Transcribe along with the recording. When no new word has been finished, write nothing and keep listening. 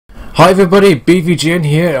Hi everybody, BVGN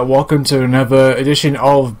here and welcome to another edition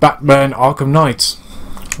of Batman Arkham Knight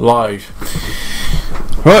live.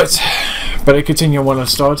 Right, better continue when I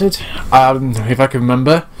started. If I can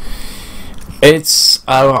remember, it's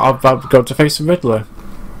I've got to face the Riddler,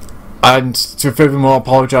 and to furthermore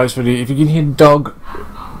apologise for if you can hear the dog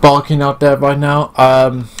barking out there right now.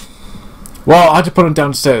 Well, I had to put him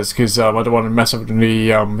downstairs because I don't want to mess up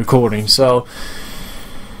the recording. So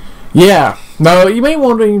yeah. Now, you may be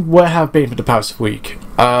wondering where I have been for the past week.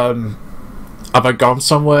 Have I gone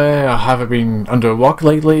somewhere? Have I been under a rock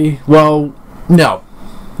lately? Well, no,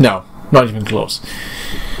 not even close.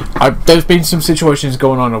 There's been some situations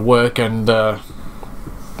going on at work and, well,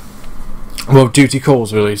 duty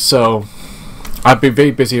calls really. So, I've been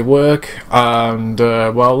very busy at work and,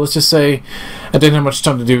 well, let's just say I didn't have much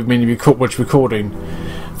time to do much recording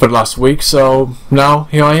for the last week. So, now,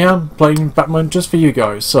 here I am, playing Batman just for you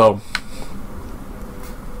guys, so...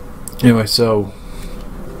 Anyway, so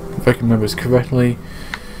if I can remember this correctly,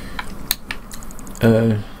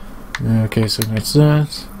 okay, so that's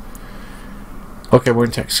that. Okay, we're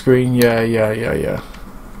in text screen. Yeah.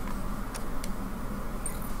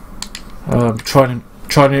 Trying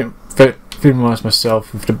to familiarize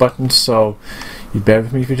myself with the buttons, so you bear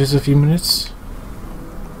with me for just a few minutes.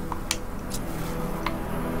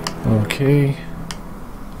 Okay.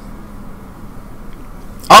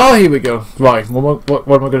 Oh, here we go. Right, what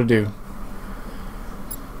am I going to do?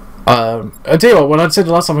 I tell you what, when I said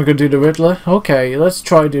the last time I'm going to do the Riddler, okay, let's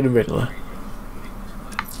try do the Riddler.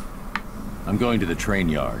 I'm going to the train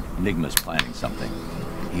yard. Enigma's planning something.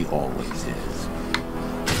 He always is.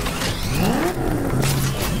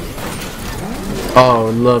 Oh,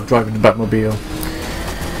 I love driving the Batmobile.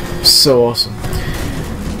 So awesome.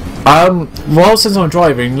 Well, since I'm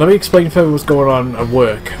driving, let me explain further what's going on at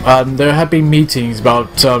work. There have been meetings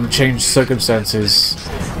about changed circumstances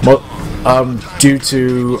due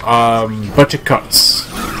to budget cuts.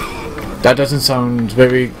 That doesn't sound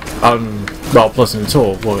very well pleasant at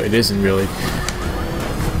all. Well, it isn't really.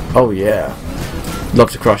 Oh yeah,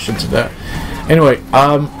 love to crash into that. Anyway,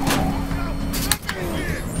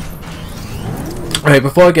 okay,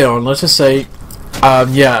 before I get on, let's just say.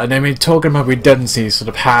 Yeah, and they've been talking about redundancies for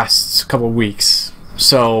the past couple of weeks.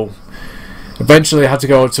 So, eventually I had to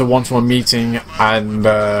go to a one-to-one meeting and,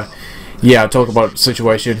 yeah, talk about the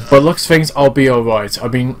situation. But looks things, I'll be alright. I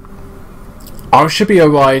mean, I should be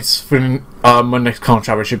alright for my next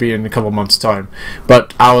contract, which should be in a couple of months' time.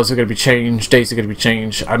 But hours are going to be changed, days are going to be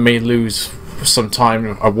changed. I may lose some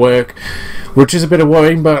time at work, which is a bit of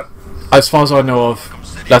worrying, but as far as I know of,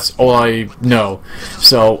 that's all I know.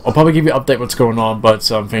 So I'll probably give you an update what's going on, but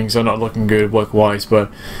some things are not looking good work-wise, but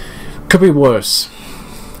could be worse.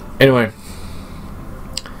 Anyway,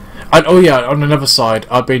 and oh yeah, on another side,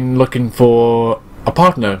 I've been looking for a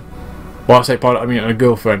partner. Well, I say partner, I mean a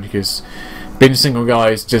girlfriend, because being a single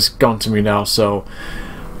guy is just gone to me now. So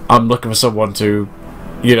I'm looking for someone to,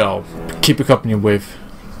 you know, keep a company with.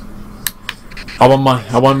 I want my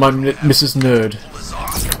Mrs. Nerd.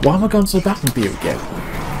 Why am I going to the Batmobile again?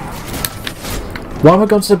 Why am I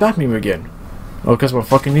going to the Batmobile again? Oh, because I'm a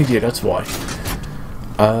fucking idiot, that's why.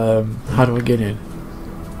 How do I get in?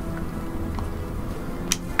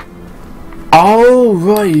 Oh,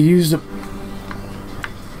 right, you use the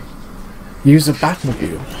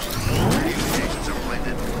Batmobile.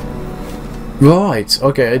 Right,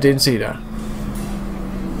 okay, I didn't see that.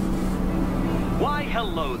 Why,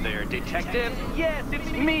 hello there, detective. Yes,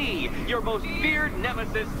 it's me, your most feared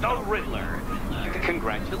nemesis, the Riddler.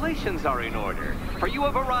 Congratulations are in order, for you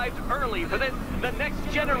have arrived early for the next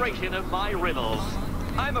generation of my riddles.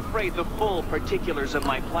 I'm afraid the full particulars of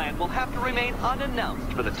my plan will have to remain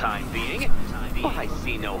unannounced for the time being, but I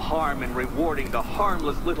see no harm in rewarding the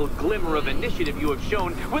harmless little glimmer of initiative you have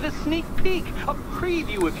shown with a sneak peek, a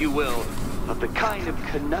preview, if you will, of the kind of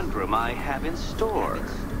conundrum I have in store.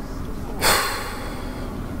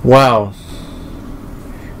 Wow.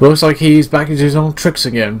 Looks like he's back into his own tricks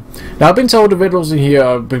again. Now, I've been told the riddles in here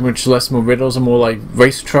are pretty much less more riddles and more like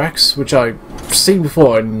race tracks, which I've seen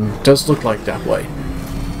before and does look like that way.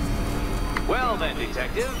 Well then,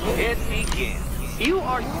 detective, it begins. You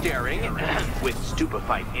are staring, with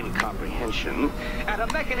stupefied incomprehension, at a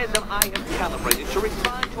mechanism I have calibrated to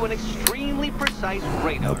respond to an extremely precise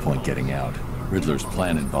radar. No point getting out. Riddler's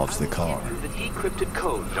plan involves the car. The decrypted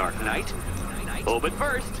code, Dark Knight. Oh, but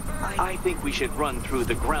first, I think we should run through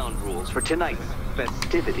the ground rules for tonight's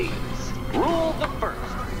festivities. Rule the first.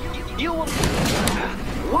 You will...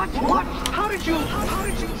 What? How did you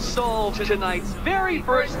solve tonight's very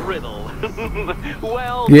first riddle?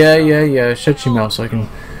 Well... Yeah. Shut your mouth so I can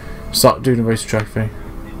start doing the racetrack thing.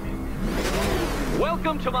 Welcome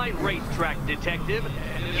Welcome to my racetrack, Detective.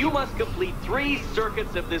 You must complete 3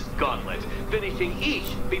 circuits of this gauntlet, finishing each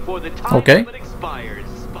before the time limit expires.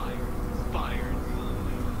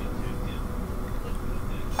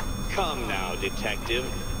 Come now, Detective.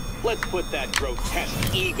 Let's put that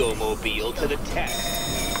grotesque ego-mobile to the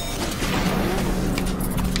test.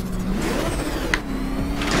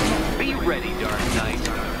 Be ready, Dark Knight.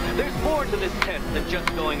 There's more to this test than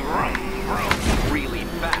just going vroom, vroom, really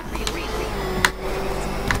fast.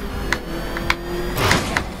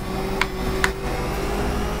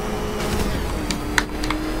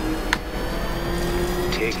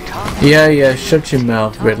 Yeah, shut your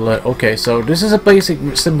mouth, Riddler. Okay, so this is a basic,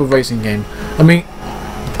 simple racing game. I mean,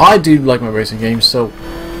 I do like my racing games, so...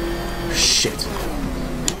 Shit.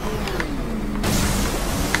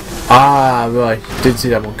 Ah, right. Didn't see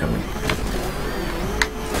that one coming.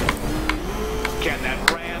 Can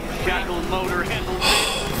that ramshackle motor handle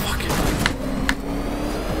Fuck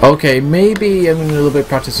it. Okay, maybe I'm a little bit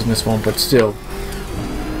practice in this one, but still.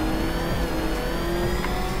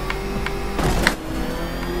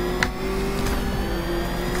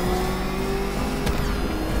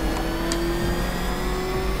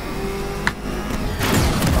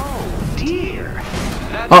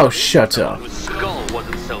 Oh, shut up. Whose skull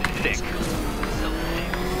wasn't so thick.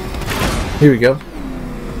 Here we go.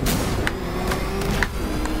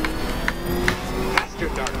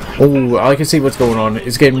 Oh, I can see what's going on.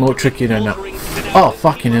 It's getting more tricky than that. Oh,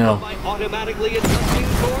 fucking hell.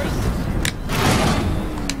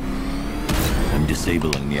 I'm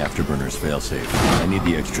disabling the afterburner's failsafe. I need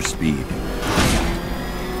the extra speed.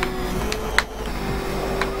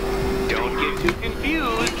 Don't get too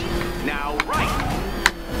confused. Now, right.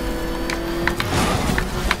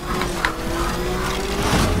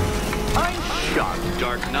 I'm shocked,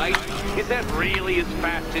 Dark Knight. Is that really as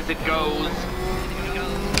fast as it goes?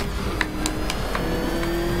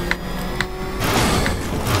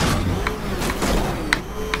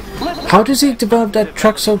 How does he develop that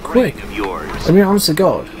truck so quick? I mean, honest to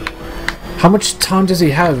God. How much time does he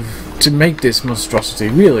have to make this monstrosity?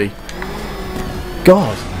 Really?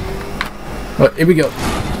 God. Well, here we go.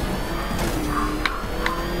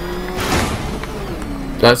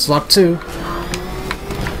 That's lap 2.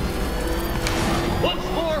 Once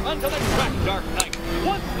more onto the track, Dark Knight.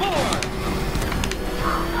 Once more.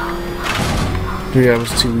 Yeah, that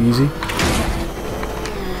was too easy.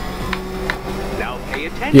 Now pay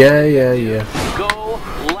attention. Yeah. Go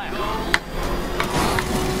left.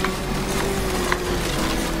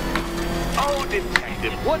 Oh,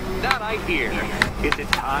 Detective, what's that I hear? Is it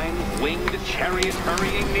time, winged chariot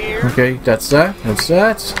hurrying near? Okay, that's that.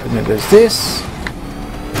 And then there's this.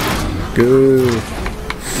 Good.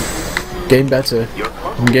 Getting better.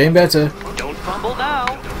 I'm getting better. Don't fumble now.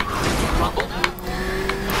 Fumble.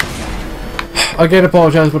 Again,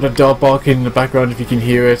 apologise for the dog barking in the background if you can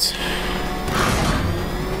hear it.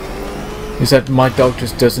 Is that my dog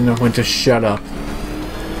just doesn't know when to shut up.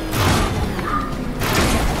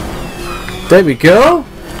 There we go.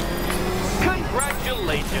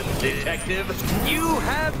 Congratulations, Detective. You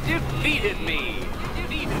have defeated me.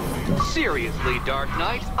 Seriously, Dark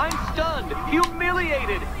Knight, I'm stunned,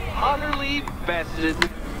 humiliated, utterly bested.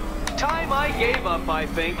 Time I gave up, I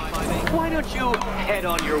think. Why don't you head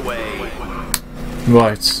on your way?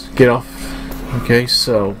 Right, get off. Okay,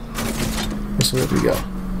 so there we go.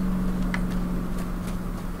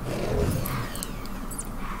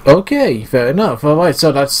 Okay, fair enough. Alright,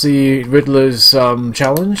 so that's the Riddler's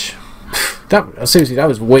challenge. That seriously, that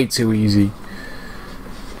was way too easy.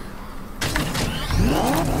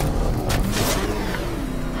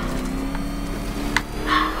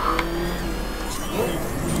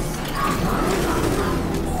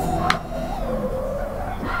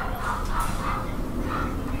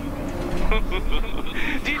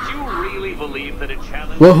 Did you really believe that a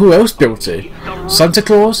challenge? Well, who else built it? Santa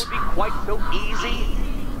Claus? Would be quite so easy?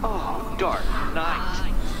 Oh, Dark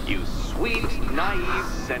Knight, you sweet, naive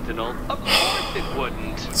sentinel. Of course it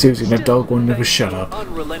wouldn't. Seriously, that dog will never shut up.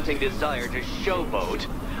 Unrelenting desire to showboat.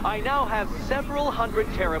 I now have several hundred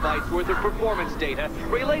terabytes worth of performance data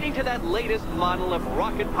relating to that latest model of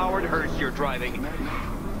rocket-powered hearse you're driving.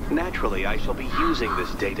 Naturally, I shall be using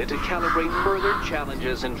this data to calibrate further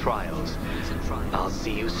challenges and trials. I'll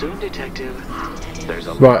see you soon, Detective. There's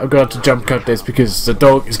a Right, I've got to jump cut this because the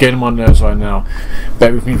dog is getting on my nerves right now.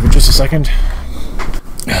 Bear with me for just a second.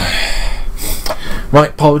 Right,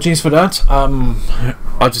 apologies for that.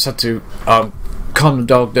 I just had to calm the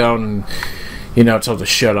dog down and, you know, tell her to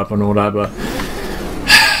shut up and all that, but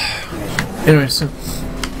anyway, so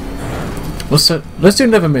let's do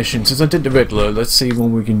another mission. Since I did the Riddler, let's see what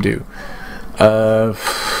we can do.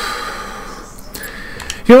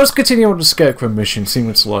 You know, let's continue on the Scarecrow mission, see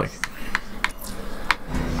what it's like.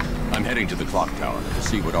 I'm heading to the clock tower to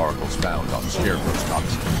see what Oracle's found on Scarecrow's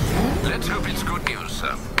toxin. Let's hope it's good news,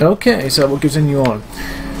 sir. Okay, so we'll continue on.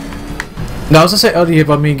 Now, as I said earlier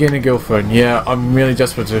about me getting a girlfriend, yeah, I'm really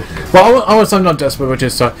desperate to... Well, I'm not desperate, but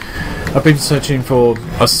just I've been searching for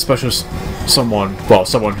a special someone. Well,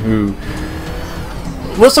 someone who...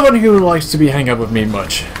 Well, someone who likes to be hang out with me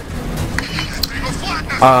much.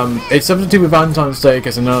 It's something to do with Valentine's Day,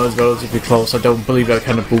 because I know it's relatively close. I don't believe that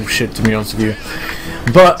kind of bullshit, to be honest with you.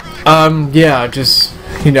 But, yeah, just,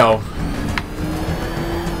 you know...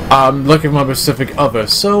 looking for my specific other.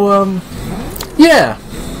 So, yeah.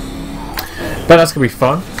 But that's gonna be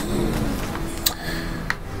fun.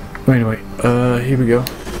 Anyway, here we go.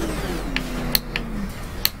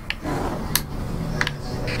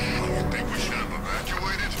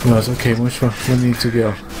 No, it's okay. Which one? We need to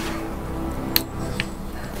go.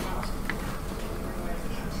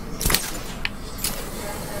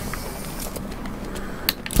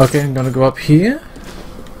 Okay, I'm gonna go up here,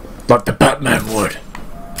 like the Batman would.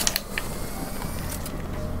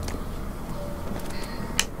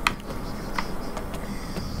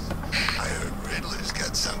 I heard Riddler's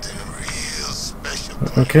got something real special.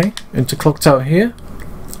 Okay, into clock tower here.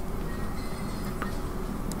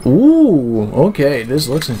 Ooh, okay, this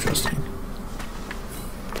looks interesting.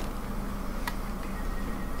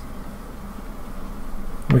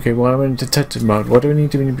 Okay, well, I'm in detective mode. What do we need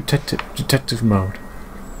to be in detective mode?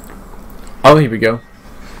 Oh, here we go.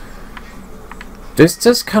 This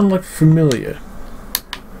does kind of look familiar.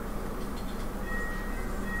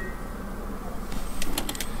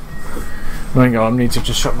 Hang on, I need to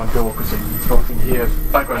just shut my door because I both can hear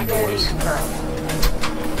background noise.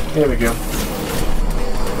 Here we go.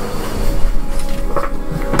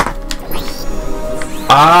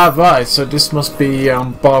 Ah, right. So this must be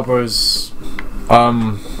Barbara's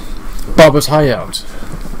hideout.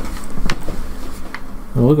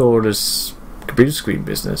 Look at all this computer screen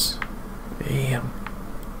business. Damn.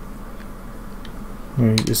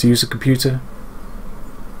 Wait, is he use a computer?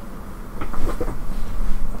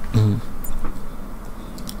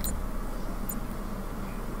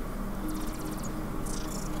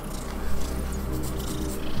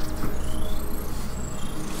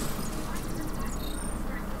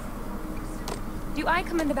 Do I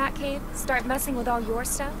come in the Batcave, start messing with all your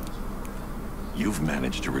stuff? You've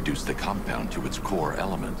managed to reduce the compound to its core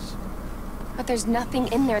elements. But there's nothing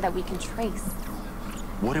in there that we can trace.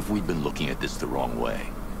 What if we'd been looking at this the wrong way?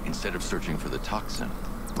 Instead of searching for the toxin,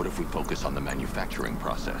 what if we focus on the manufacturing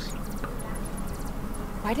process?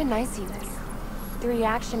 Why didn't I see this? The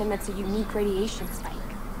reaction emits a unique radiation spike.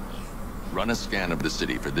 Run a scan of the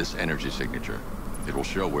city for this energy signature. It will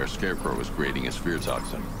show where Scarecrow is creating his fear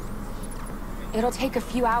toxin. It'll take a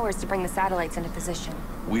few hours to bring the satellites into position.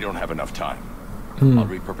 We don't have enough time. I'll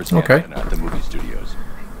repurpose the antenna at the movie studios.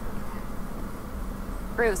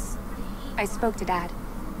 Bruce, I spoke to Dad.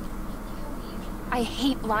 I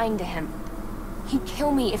hate lying to him. He'd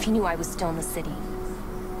kill me if he knew I was still in the city.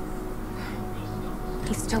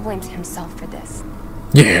 He still blames himself for this.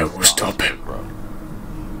 Yeah, we'll stop him.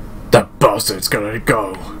 That bastard's gotta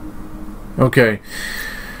go. Okay.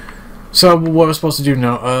 So what we're supposed to do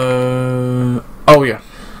now? Oh yeah.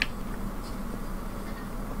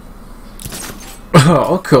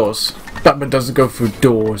 Of course. Batman doesn't go through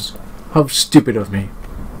doors. How stupid of me.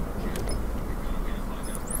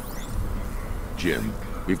 Jim,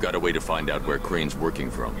 we've got a way to find out where Crane's working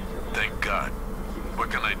from. Thank God. What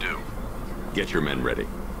can I do? Get your men ready.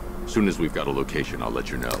 As soon as we've got a location, I'll let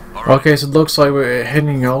you know. All right. Okay, so it looks like we're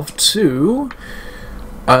heading off to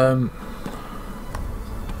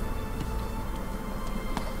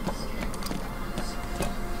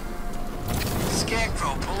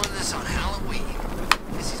Scarecrow pulling this on Halloween.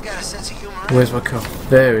 Guess he's got a sense of humor. where's my car?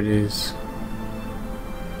 There it is.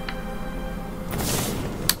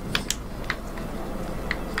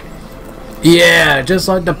 Yeah, just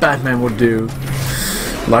like the Batman would do.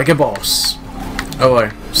 Like a boss.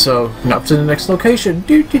 Alright, so now up to the next location.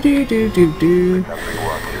 Do do do do do do.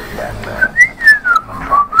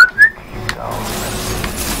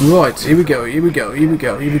 Right, here we go, here we go, here we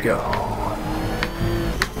go, here we go.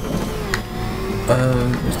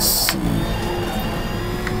 Let's see.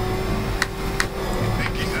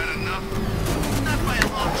 Think he's had enough? Not by a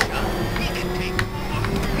long shot. He can take more.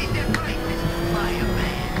 Ain't that right, Mr.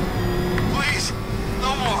 Fireman? Please,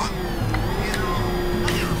 no more. You know, I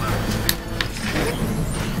got a lot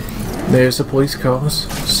of... There's the police cars.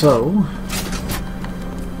 So,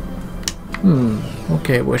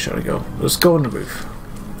 okay, where should I go? Let's go on the roof.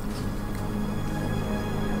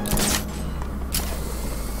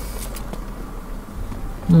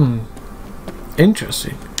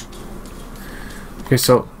 Interesting. Okay,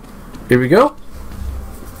 so here we go.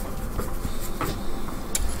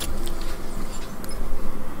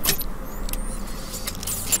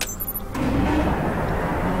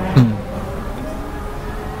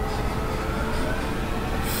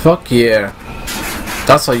 Fuck yeah.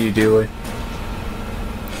 That's how you do it.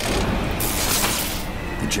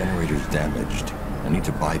 The generator's damaged. I need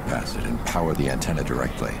to bypass it and power the antenna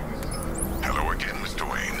directly. Hello again,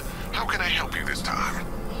 Mr. Wayne. How can I help you this time?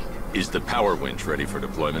 Is the power winch ready for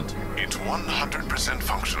deployment? It's 100%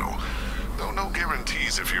 functional. Though no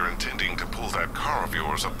guarantees if you're intending to pull that car of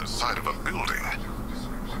yours up the side of a building.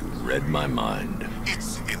 You read my mind.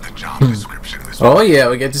 It's in the job description. Mr. Oh yeah,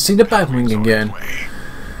 we get to see the Batwing again. Way.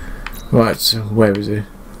 Right, so where is it?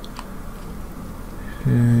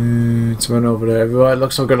 It's run over there. Right,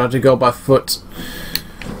 looks like we're gonna have to go by foot.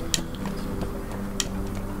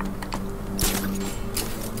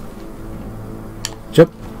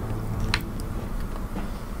 Jump.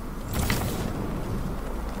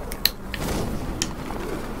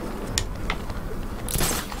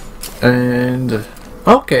 And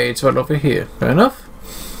okay, it's right over here. Fair enough.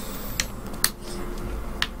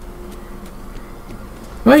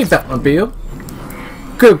 Hey, Batmobile.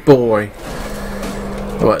 Good boy.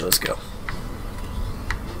 Alright, let's go.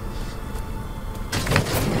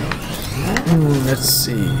 Let's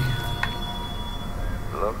see.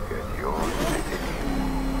 Look at your city.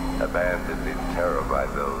 Abandoned in terror by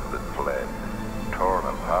those that fled. Torn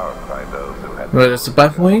apart by those who had... Right, that's the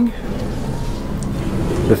Batwing.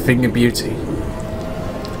 The Thing of Beauty.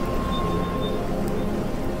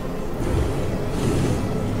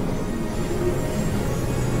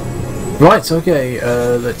 Right, okay,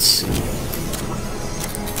 let's see.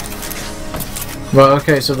 Right,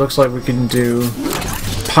 okay, so it looks like we can do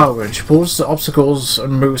power wrench. Pulls the obstacles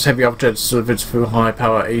and moves heavy objects delivered through high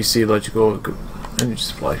power AC electrical energy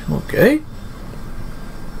supply. Okay.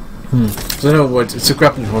 So in other words, it's a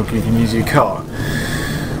grappling hook you can use your car.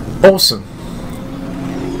 Awesome.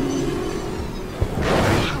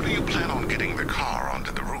 How do you plan on getting the car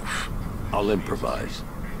onto the roof? I'll improvise.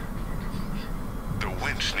 The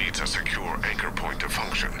winch needs a secure anchor point to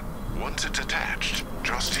function. Once it's attached,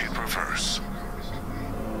 just hit reverse.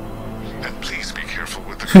 And please be careful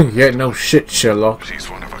with the... Yeah, no shit, Sherlock. She's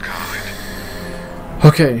one of a kind.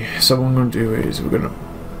 Okay, so what I'm gonna do is we're gonna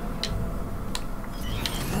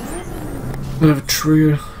have a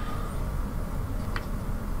tree.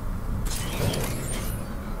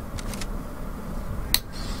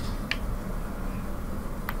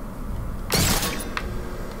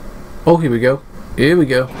 Oh, here we go. Here we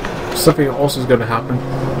go. Something else is gonna happen.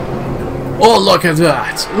 Oh, look at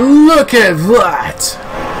that! Look at that!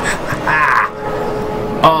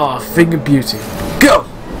 Ah, Thing of Beauty. Go!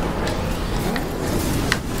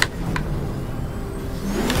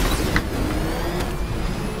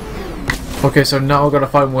 Okay, so now I've got to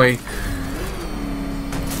find a way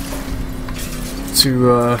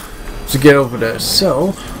to get over there. So,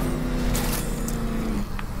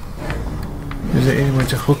 is there any way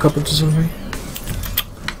to hook up into something?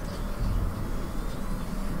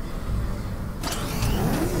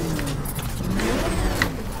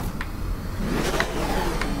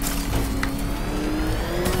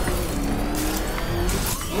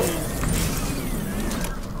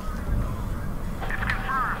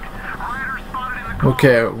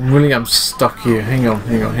 Okay, really I'm stuck here. Hang on.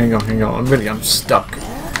 I'm stuck.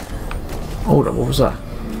 Hold up, what was that?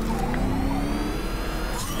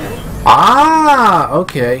 Ah,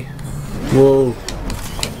 okay. Whoa.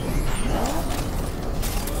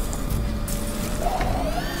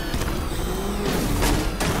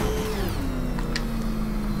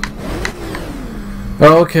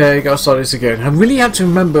 Okay, gotta start this again. I really have to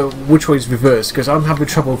remember which way is reverse, because I'm having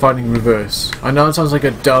trouble finding reverse. I know it sounds like a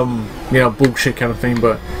dumb, you know, bullshit kind of thing,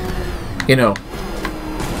 but, you know.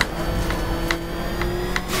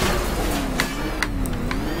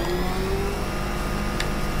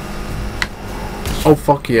 Oh,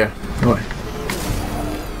 fuck yeah. Right.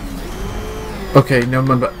 Okay, now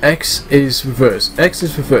remember, X is reverse. X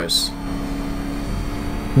is reverse.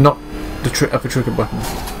 Not the upper trigger button.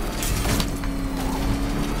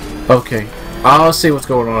 Okay, I'll see what's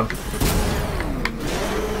going on.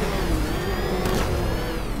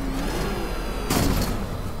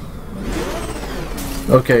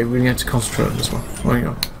 Okay, we need to concentrate on this one. Hang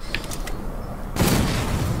on.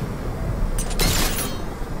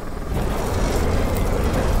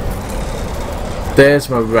 There's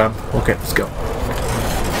my ramp. Okay, let's go.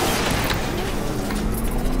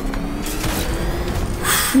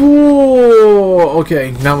 Whoa,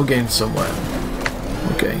 okay, now we're getting somewhere.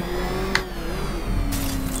 Okay.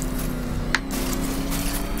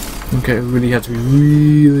 Okay, really have to be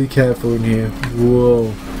really careful in here.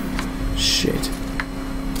 Whoa. Shit.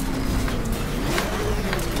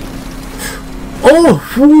 Oh!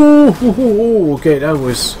 Whoa. Okay,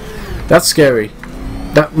 that's scary.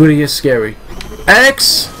 That really is scary.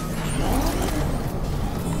 X!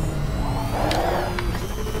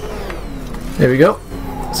 There we go.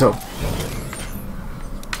 So.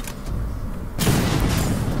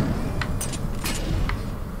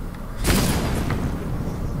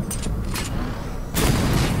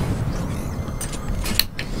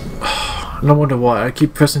 No wonder why I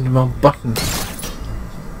keep pressing the wrong button.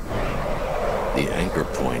 The anchor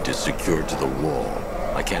point is secured to the wall.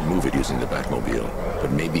 I can't move it using the Batmobile,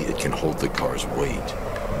 but maybe it can hold the car's weight.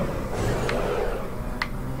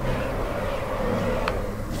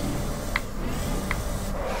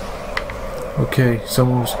 Okay,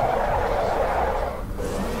 someone's...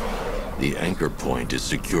 The anchor point is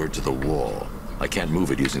secured to the wall. I can't move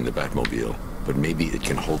it using the Batmobile, but maybe it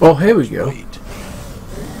can hold the here we car's go. weight.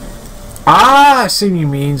 Ah, I see what you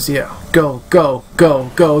means, yeah. Go, go,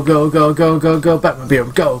 go, go, go, go, go, go, go,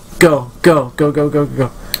 Batmobile, go, go, go, go, go, go,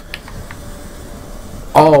 go.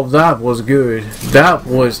 Oh, that was good. That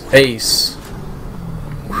was ace.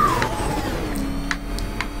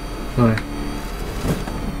 Alright.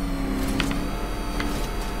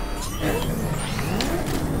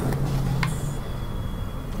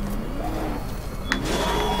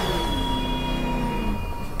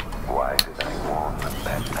 Why did I warn them,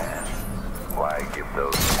 Batman? Why give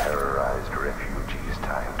those terrorized refugees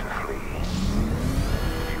time to flee?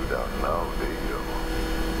 You don't know, do you?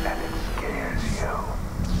 And it scares you.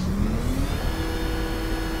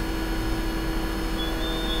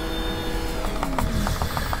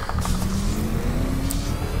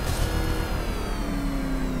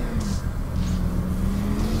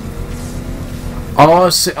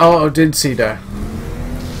 Oh, I did see that.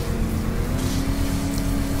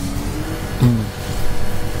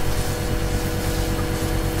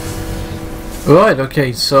 Right,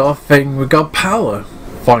 okay, so I think we got power,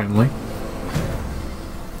 finally.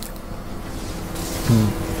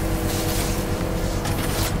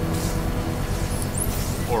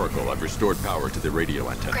 Oracle, I've restored power to the radio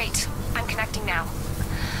antenna. Great. I'm connecting now.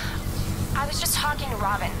 I was just talking to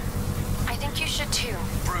Robin. I think you should too.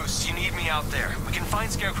 Bruce, you need me out there. We can find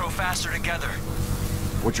Scarecrow faster together.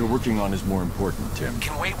 What you're working on is more important, Tim.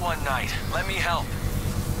 Can wait one night. Let me help.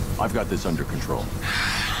 I've got this under control.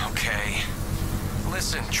 Okay.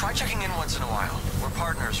 Listen, try checking in once in a while. We're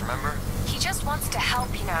partners, remember? He just wants to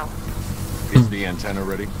help, you know. Is the antenna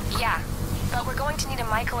ready? Yeah, but we're going to need a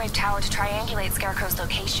microwave tower to triangulate Scarecrow's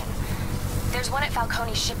location. There's one at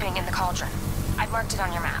Falcone's shipping in the Cauldron. I've marked it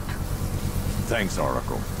on your map. Thanks,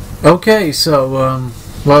 Oracle. Okay, so,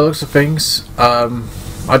 by the looks of things,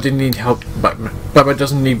 I didn't need help. Batman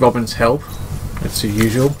doesn't need Robin's help. That's the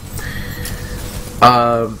usual.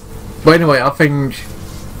 But anyway, I think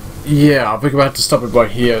we're about to stop it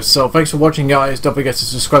right here. So thanks for watching, guys. Don't forget to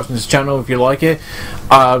subscribe to this channel if you like it.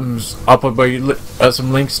 I'll put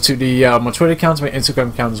some links to the my Twitter account, my Instagram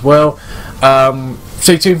account as well.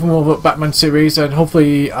 Stay tuned for more Batman series, and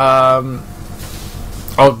hopefully I'll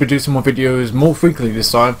be doing some more videos more frequently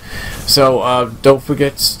this time. So don't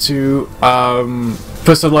forget to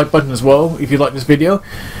press the like button as well if you like this video.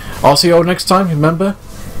 I'll see you all next time. Remember,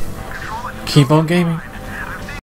 keep on gaming.